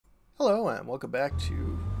Hello and welcome back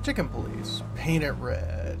to Chicken Police Paint It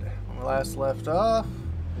Red. When we last left off,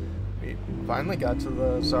 we finally got to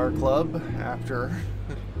the Tsar Club after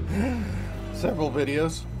several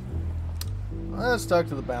videos. Let's talk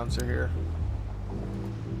to the bouncer here.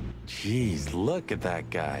 Jeez, look at that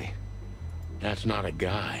guy. That's not a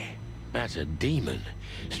guy. That's a demon.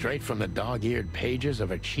 Straight from the dog-eared pages of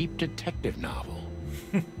a cheap detective novel.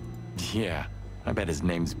 Yeah, I bet his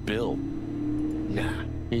name's Bill. Nah,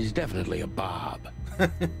 he's definitely a Bob.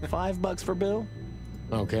 $5 for Bill?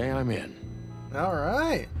 Okay, I'm in.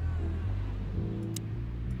 Alright.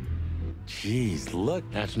 Jeez, look.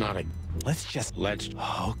 That's not a... Let's...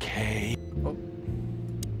 Okay. Oh,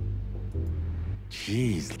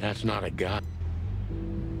 Jeez, That's not a guy.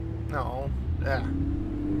 no. Yeah.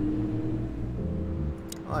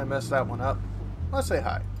 Well, I messed that one up. Let's say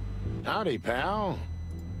hi. Howdy, pal.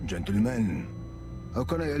 Gentlemen, how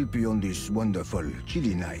can I help you on this wonderful,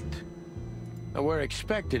 chilly night? We're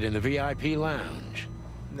expected in the VIP lounge.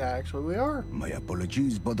 Actually, we are. My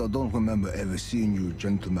apologies, but I don't remember ever seeing you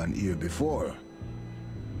gentlemen here before.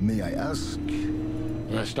 May I ask?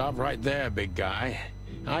 Stop right there, big guy.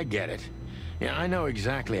 I get it. Yeah, I know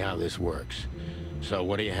exactly how this works. So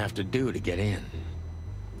what do you have to do to get in?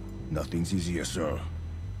 Nothing's easier, sir.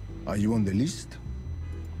 Are you on the list?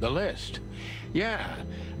 The list? Yeah,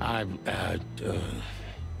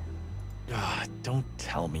 don't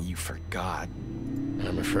tell me you forgot.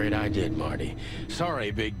 I'm afraid I did, Marty.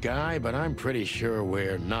 Sorry, big guy, but I'm pretty sure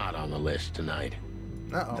we're not on the list tonight.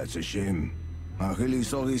 Uh-oh. That's a shame. I'm really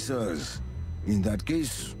sorry, sirs. In that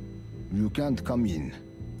case, you can't come in.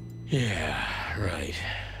 Yeah, right.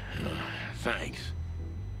 Thanks.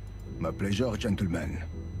 My pleasure, gentlemen.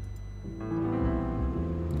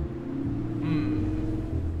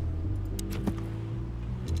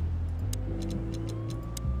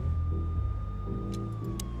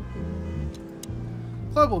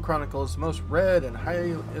 Global Chronicle is the most read and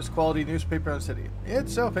highest quality newspaper in the city.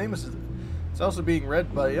 It's so famous it's also being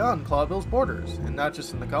read beyond Clawville's borders, and not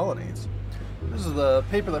just in the colonies. This is the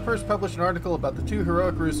paper that first published an article about the two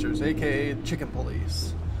heroic roosters, aka Chicken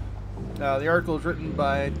Police. The article is written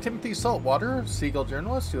by Timothy Saltwater, Seagull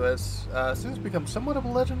journalist, who has since become somewhat of a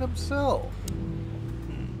legend himself.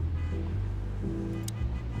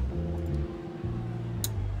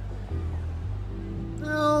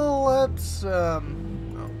 Well, let's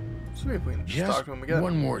see if we can just talk to him again.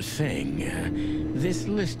 One more thing. This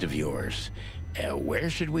list of yours, where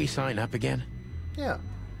should we sign up again? Yeah.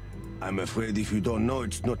 I'm afraid if you don't know,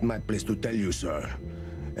 it's not my place to tell you, sir.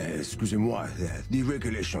 Excusez-moi, the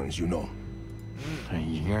regulations, you know.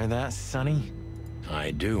 You hear that, Sonny? I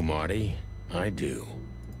do, Marty. I do.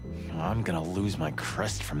 I'm gonna lose my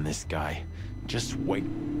crest from this guy. Just wait.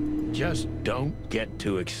 Just don't get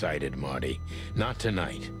too excited, Marty. Not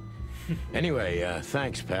tonight. Anyway,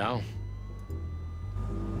 thanks, pal.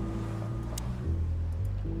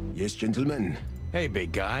 Yes, gentlemen. Hey,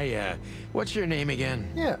 big guy, what's your name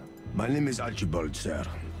again? Yeah. My name is Archibald, sir.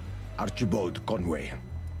 Archibald Conway.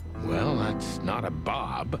 Well, that's not a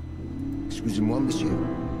Bob. Excusez-moi, monsieur.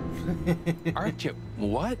 Archie,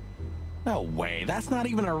 what? No way, that's not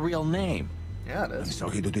even a real name. Yeah, it I'm is.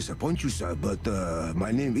 sorry to disappoint you, sir, but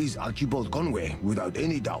my name is Archibald Conway, without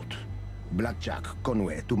any doubt. Blackjack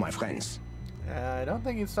Conway to my friends. I don't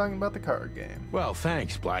think he's talking about the card game. Well,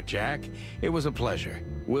 thanks, Blackjack. It was a pleasure.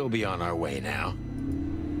 We'll be on our way now.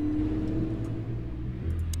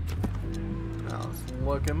 Now let's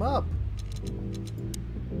look him up.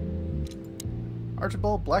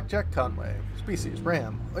 Archibald Blackjack Conway. Species,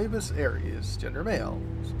 Ram. Ovis Aries. Gender, male.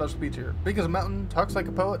 Special feature, big as a mountain, talks like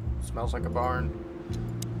a poet, smells like a barn.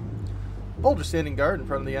 Boulder standing guard in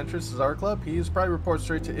front of the entrance is our club. He's probably reports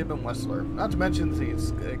straight to Ibn Wessler. Not to mention he's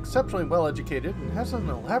exceptionally well educated and has an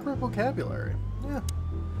elaborate vocabulary. Yeah.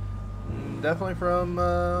 Definitely from,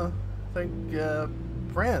 I think,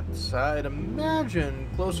 France. I'd imagine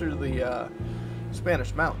closer to the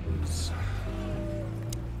Spanish mountains.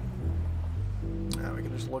 Now we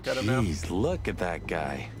can just look at him now. Jeez, look at that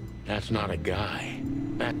guy. That's not a guy.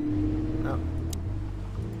 That... No.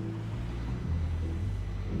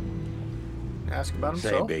 Ask about Say,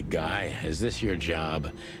 himself. big guy, is this your job?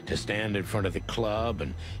 To stand in front of the club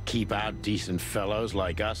and keep out decent fellows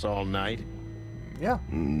like us all night? Yeah.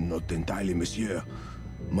 Not entirely, monsieur.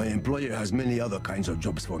 My employer has many other kinds of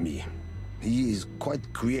jobs for me. He is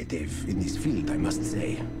quite creative in his field, I must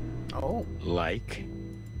say. Oh. Like?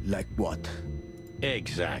 Like what?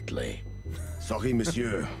 Exactly. Sorry,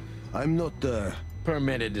 monsieur. I'm not,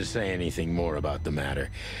 Permitted to say anything more about the matter.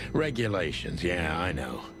 Regulations, yeah, I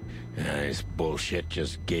know. This bullshit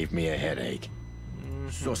just gave me a headache.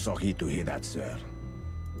 So sorry to hear that, sir.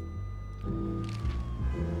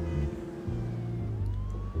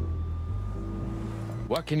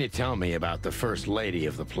 What can you tell me about the first lady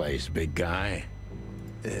of the place, big guy?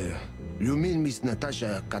 You mean Miss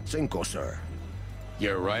Natasha Katchenko, sir?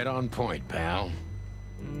 You're right on point, pal.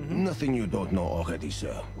 Nothing you don't know already,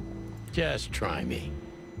 sir. Just try me.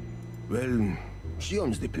 Well, she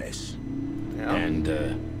owns the place. Yeah.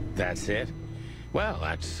 And, that's it? Well,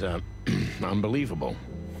 that's, unbelievable.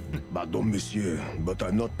 Pardon, monsieur, but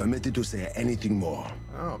I'm not permitted to say anything more.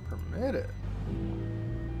 Oh, permitted.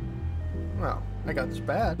 Well, I got this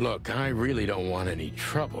bad. Look, I really don't want any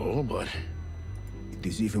trouble, but... It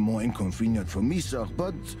is even more inconvenient for me, sir,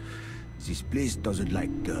 but this place doesn't like,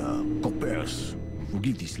 coppers.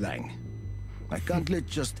 Forgive this slang. I can't let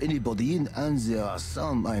just anybody in, and there are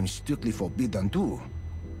some I am strictly forbidden to.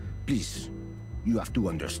 Please, you have to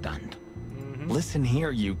understand. Listen here,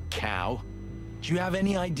 you cow. Do you have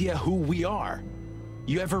any idea who we are?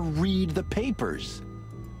 You ever read the papers?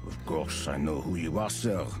 Of course, I know who you are,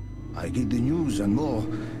 sir. I get the news and more,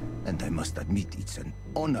 and I must admit it's an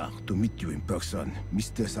honor to meet you in person,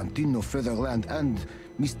 Mr. Santino Featherland and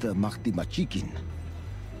Mr. Marty Machikin.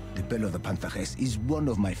 The Bell of the Pantheress is one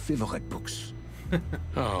of my favorite books.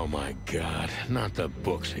 Oh my god, not the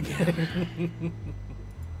books again.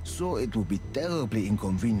 So it would be terribly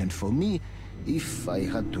inconvenient for me if I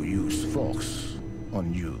had to use force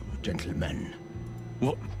on you, gentlemen.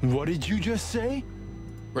 What did you just say?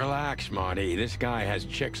 Relax, Marty. This guy has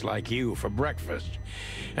chicks like you for breakfast.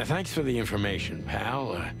 Thanks for the information,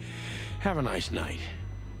 pal. Have a nice night.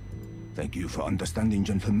 Thank you for understanding,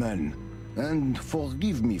 gentlemen, and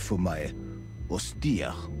forgive me for my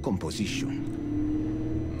austere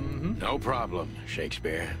composition. No problem,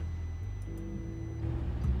 Shakespeare.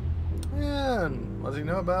 And what does he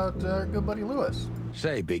know about our good buddy Lewis?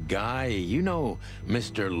 Say, big guy, you know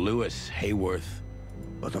Mr. Lewis Hayworth?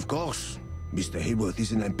 But of course, Mr. Hayworth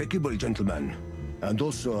is an impeccable gentleman, and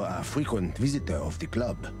also a frequent visitor of the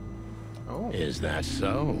club. Oh. Is that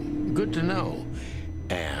so? Good to know.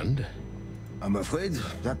 And? I'm afraid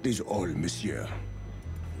that is all, monsieur.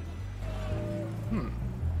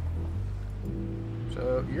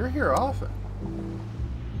 So you're here often.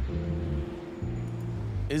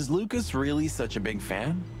 Is Lucas really such a big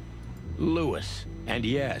fan? Lewis. And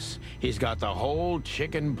yes, he's got the whole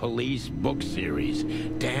Chicken Police book series.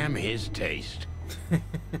 Damn his taste.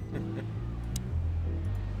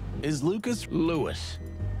 Is Lucas... Lewis.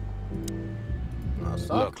 No,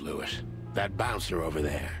 stop. Look, Lewis. That bouncer over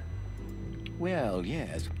there. Well,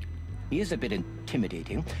 yes. He is a bit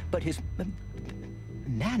intimidating, but his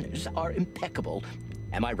manners are impeccable.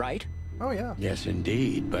 Am I right? Oh, yeah. Yes,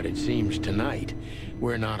 indeed. But it seems tonight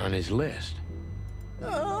we're not on his list.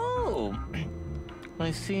 Oh,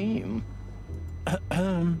 I see.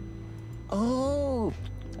 Oh,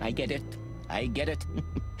 I get it. I get it.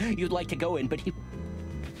 You'd like to go in, but he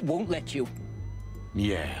won't let you.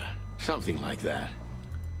 Yeah, something like that.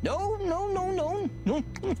 No,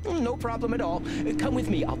 no problem at all. Come with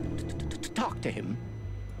me. I'll talk to him.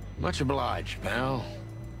 Much obliged, pal.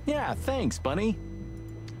 Yeah, thanks, Bunny.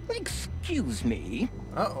 Excuse me.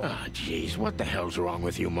 Uh-oh. Ah, jeez, what the hell's wrong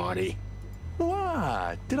with you, Marty?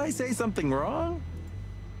 What? Did I say something wrong?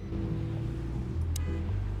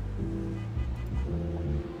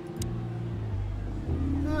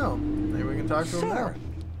 No. Maybe we can talk to him now. Sir,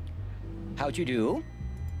 how'd you do?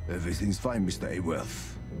 Everything's fine, Mr.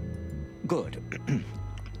 Hayworth. Good.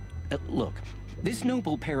 Look, this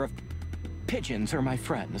noble pair of pigeons are my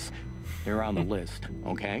friends. They're on the list,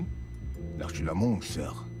 okay? L'arche Lamont,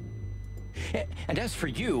 sir. And as for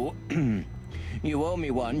you, you owe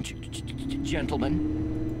me one,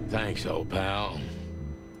 gentlemen. Thanks, old pal.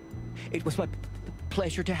 It was my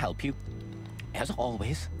pleasure to help you, as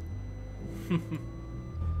always.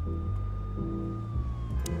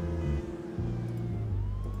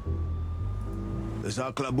 The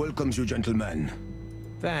Tsar Club welcomes you, gentlemen.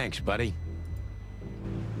 Thanks, buddy.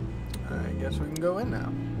 I guess we can go in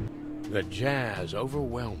now. The jazz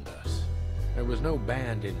overwhelmed us. There was no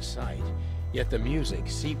band in sight, yet the music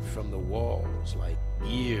seeped from the walls like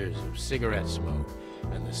years of cigarette smoke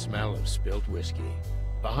and the smell of spilt whiskey.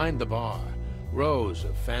 Behind the bar, rows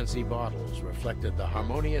of fancy bottles reflected the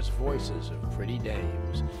harmonious voices of pretty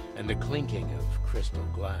dames and the clinking of crystal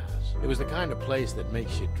glass. It was the kind of place that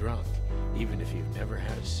makes you drunk, even if you've never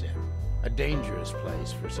had a sip. A dangerous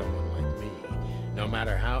place for someone like me. No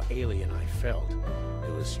matter how alien I felt,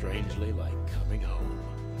 it was strangely like coming home.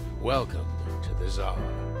 Welcome to the Tsar.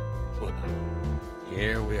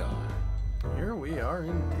 Here we are. Here we are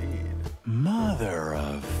indeed. Mother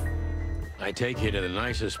of... I take you to the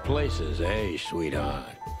nicest places, eh,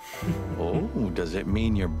 sweetheart? Oh, does it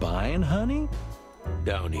mean you're buying, honey?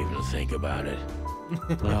 Don't even think about it.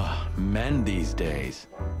 Ugh, men these days.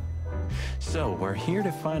 So, we're here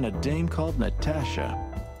to find a dame called Natasha.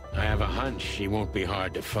 I have a hunch she won't be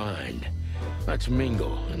hard to find. Let's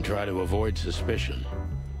mingle and try to avoid suspicion.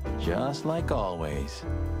 Just like always.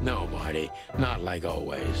 No, Marty, not like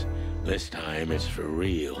always. This time it's for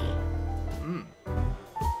real.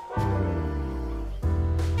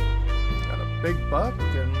 Got a big buck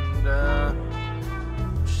and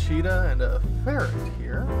cheetah and a ferret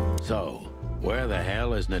here. So, where the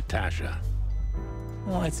hell is Natasha?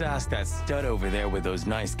 Let's ask that stud over there with those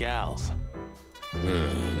nice gals.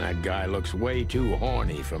 That guy looks way too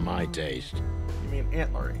horny for my taste. You mean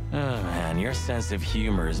antlery? Oh man, your sense of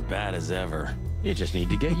humor is bad as ever. You just need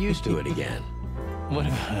to get used to it again. What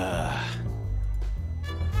if...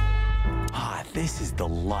 this is the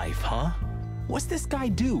life, huh? What's this guy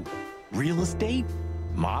do? Real estate?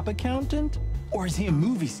 Mob accountant? Or is he a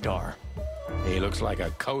movie star? He looks like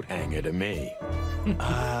a coat hanger to me.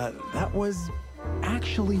 That was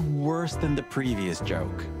actually worse than the previous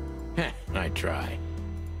joke. I try.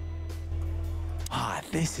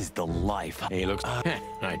 This is the life. He looks...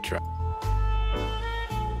 I try.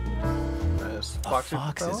 Nice. A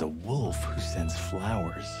fox is a wolf who sends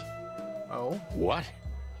flowers. Oh. What?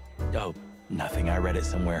 Oh, nothing. I read it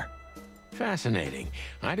somewhere. Fascinating.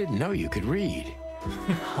 I didn't know you could read.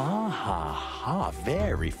 Ha ha ha.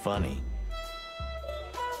 Very funny.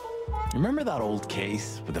 Remember that old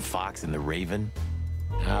case with the fox and the raven?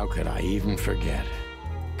 How could I even forget?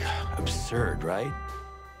 Absurd, right?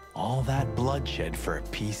 All that bloodshed for a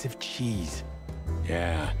piece of cheese.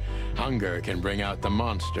 Yeah, hunger can bring out the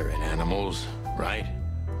monster in animals, right?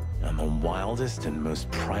 And the wildest and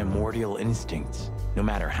most primordial instincts, no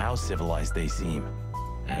matter how civilized they seem.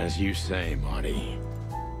 As you say, Marty.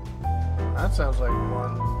 That sounds like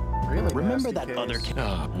one really Remember nasty that case. other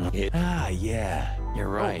case? Yeah, you're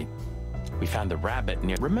right. We found the rabbit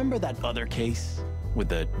near... Remember that other case with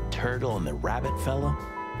the turtle and the rabbit fella?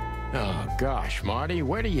 Oh, gosh, Marty,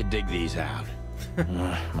 where do you dig these out?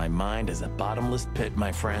 My mind is a bottomless pit,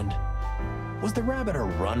 my friend. Was the rabbit a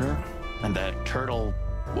runner? And the turtle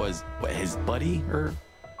was what, his buddy, or...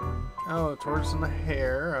 Oh, tortoise and the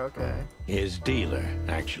hare, okay. His dealer,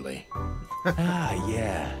 actually.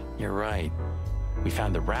 Yeah, you're right. We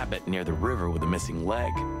found the rabbit near the river with a missing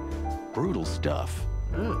leg. Brutal stuff.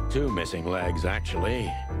 Ugh. 2 missing legs, actually.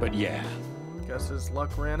 But yeah. Guess his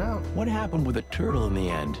luck ran out. What happened with the turtle in the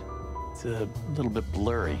end? It's a little bit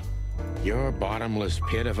blurry. Your bottomless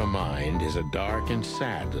pit of a mind is a dark and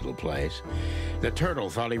sad little place. The turtle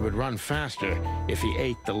thought he would run faster if he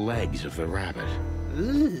ate the legs of the rabbit.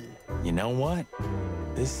 Ugh. You know what?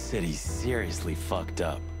 This city's seriously fucked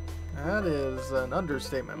up. That is an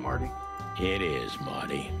understatement, Marty. It is,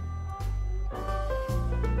 Marty.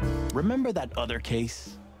 Remember that other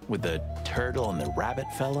case with the turtle and the rabbit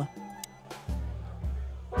fella?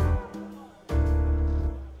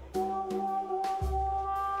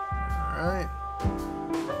 Alright.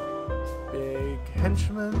 Big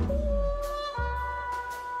henchman.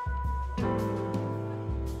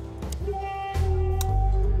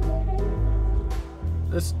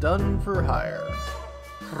 This done for hire.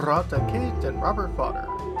 Rata Kate and Robert Fodder.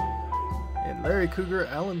 And Larry Cougar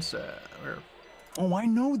Allen Oh, I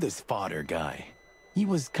know this fodder guy. He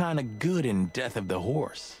was kinda good in Death of the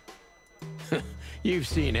Horse. You've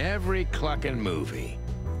seen every clucking movie.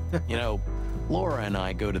 You know, Laura and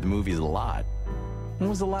I go to the movies a lot. When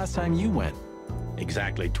was the last time you went?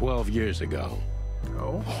 Exactly 12 years ago.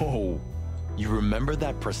 Oh. Oh, you remember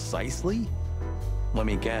that precisely? Let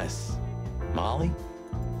me guess. Molly?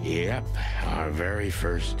 Yep, our very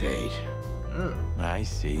first date. I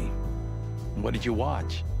see. What did you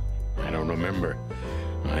watch? I don't remember.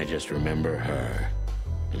 I just remember her.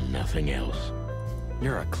 And nothing else.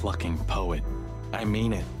 You're a clucking poet. I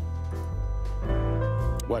mean it.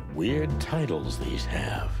 What weird titles these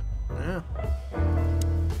have. Yeah.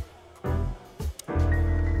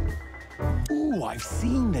 Ooh, I've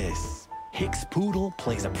seen this. Hicks Poodle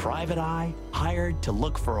plays a private eye, hired to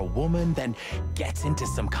look for a woman, then gets into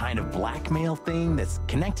some kind of blackmail thing that's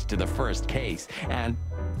connected to the first case, and...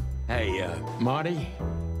 Hey, Marty?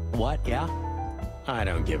 What, yeah? I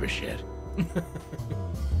don't give a shit.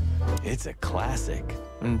 It's a classic,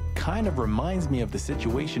 and kind of reminds me of the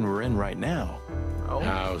situation we're in right now. Oh.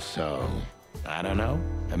 How so? I don't know.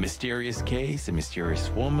 A mysterious case, a mysterious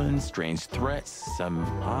woman, strange threats, some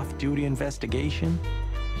off-duty investigation.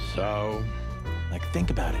 So? Like, think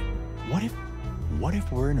about it. What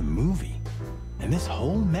if we're in a movie, and this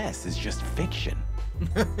whole mess is just fiction?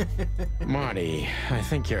 Marty, I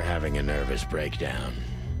think you're having a nervous breakdown.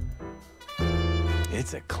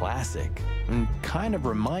 It's a classic, and kind of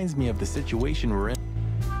reminds me of the situation we're in.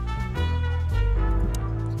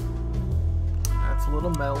 That's a little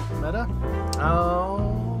meta.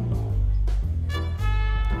 Oh.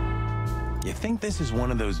 You think this is one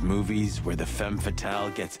of those movies where the femme fatale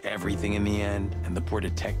gets everything in the end, and the poor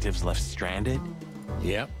detective's left stranded?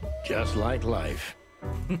 Yep, just like life.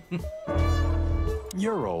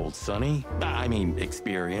 You're old, Sonny. I mean,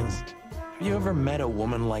 experienced. Have you ever met a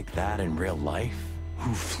woman like that in real life?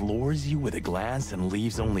 Who floors you with a glance and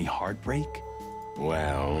leaves only heartbreak?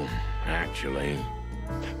 Well, actually...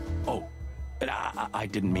 Oh, I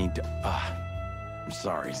didn't mean to... I'm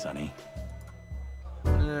sorry, Sonny.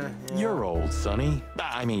 Yeah. You're old, Sonny.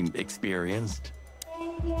 I mean, experienced.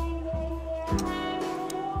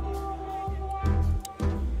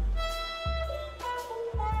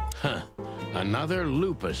 Huh. Another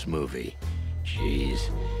Lupus movie. Jeez.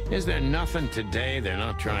 Is there nothing today they're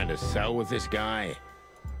not trying to sell with this guy?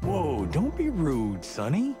 Whoa, don't be rude,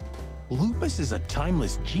 Sonny. Lupus is a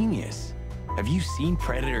timeless genius. Have you seen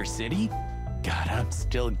Predator City? God, I'm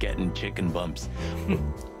still getting chicken bumps.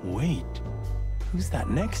 Wait, who's that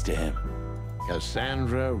next to him?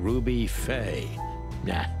 Cassandra Ruby Faye.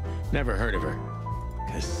 Nah, never heard of her.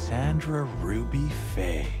 Cassandra Ruby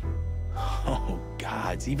Faye. Oh,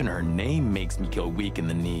 gods, even her name makes me go weak in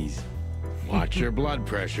the knees. Watch your blood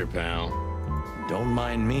pressure, pal. Don't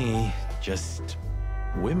mind me, just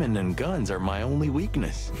women and guns are my only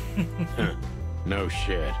weakness. No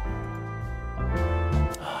shit.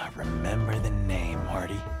 Remember the name,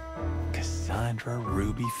 Marty. Cassandra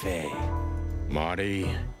Ruby Faye.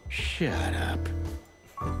 Marty, shut up.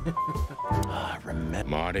 Remember...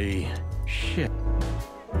 Marty, shit.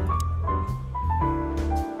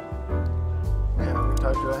 Yeah, we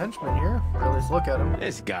talked to a henchman here. Or at least look at him.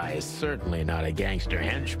 This guy is certainly not a gangster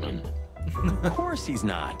henchman. Of course he's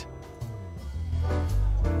not.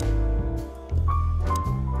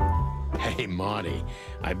 Hey, Marty,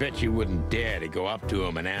 I bet you wouldn't dare to go up to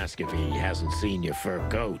him and ask if he hasn't seen your fur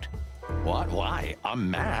coat. What? Why? I'm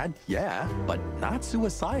mad, yeah, but not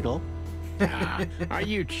suicidal. Are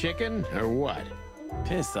you chicken or what?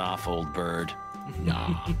 Piss off, old bird.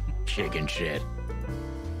 Nah, chicken shit.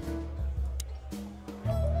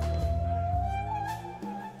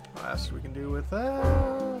 Last we can do with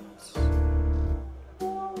that.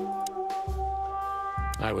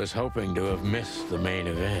 I was hoping to have missed the main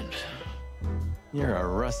event. You're a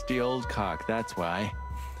rusty old cock, that's why.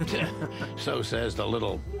 So says the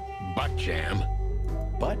little butt jam.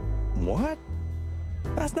 But what?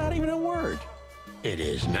 That's not even a word. It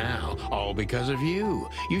is now, all because of you.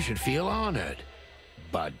 You should feel honored.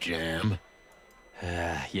 Butt jam.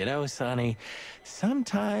 You know, Sonny,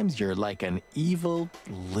 sometimes you're like an evil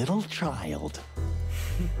little child.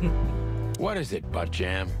 What is it, butt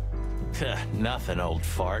jam? Nothing, old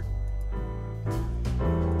fart.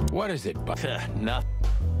 What is it, butt? Nothing.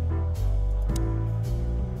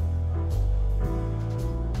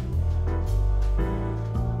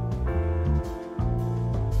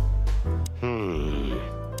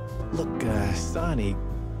 Look, Sonny,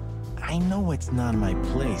 I know it's not my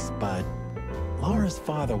place, but Laura's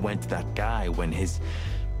father went to that guy when his,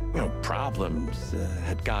 problems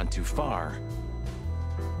had gone too far.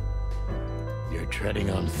 You're treading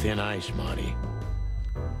on thin ice, Marty.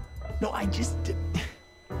 No, I just...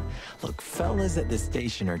 Look, fellas at the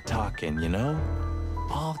station are talking, you know?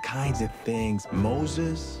 All kinds of things.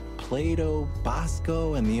 Moses, Plato,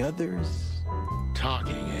 Bosco, and the others.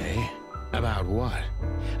 Talking, eh? About what?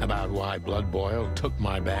 About why Blood Boil took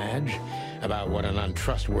my badge? About what an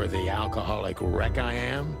untrustworthy alcoholic wreck I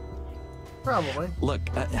am? Probably. Look,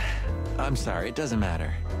 I'm sorry, it doesn't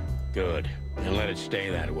matter. Good, and let it stay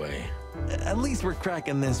that way. At least we're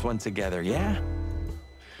cracking this one together, yeah?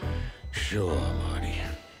 Sure, Marty.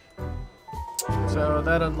 So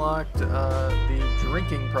that unlocked the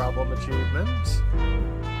drinking problem achievement.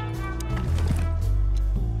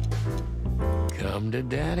 Come to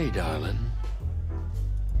daddy, darling.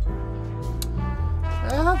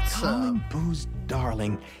 That's Calling booze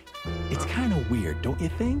darling, it's kind of weird, don't you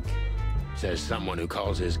think? Says someone who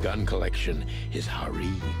calls his gun collection his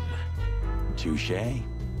harem. Touché.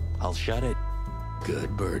 I'll shut it.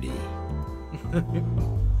 Good birdie.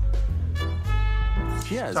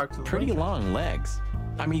 She has Talk to the pretty waiter. long legs.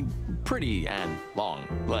 I mean, pretty and long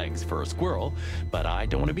legs for a squirrel, but I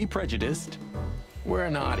don't want to be prejudiced. We're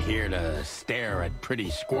not here to stare at pretty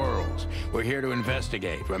squirrels. We're here to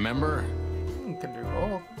investigate, remember? can do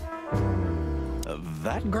both.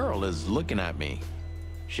 That girl is looking at me.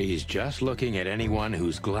 She's just looking at anyone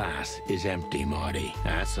whose glass is empty, Marty.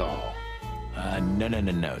 That's all.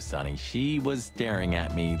 No, Sonny. She was staring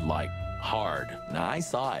at me like hard. Now, I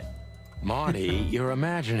saw it. Marty, you're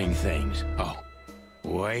imagining things. Oh,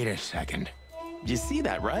 wait a second. You see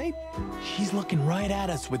that, right? She's looking right at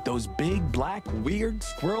us with those big, black, weird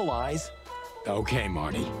squirrel eyes. Okay,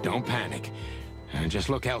 Marty, don't panic. And just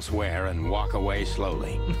look elsewhere and walk away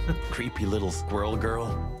slowly. Creepy little squirrel girl.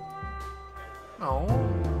 Oh,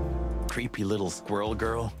 Creepy little squirrel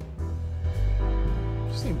girl.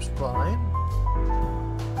 seems fine.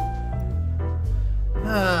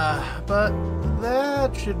 But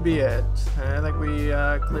that should be it. I think we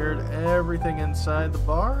cleared everything inside the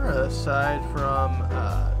bar, aside from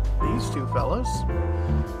these two fellas.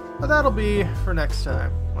 But that'll be for next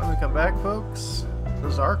time. When we come back, folks,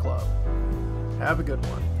 this is our club. Have a good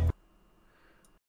one.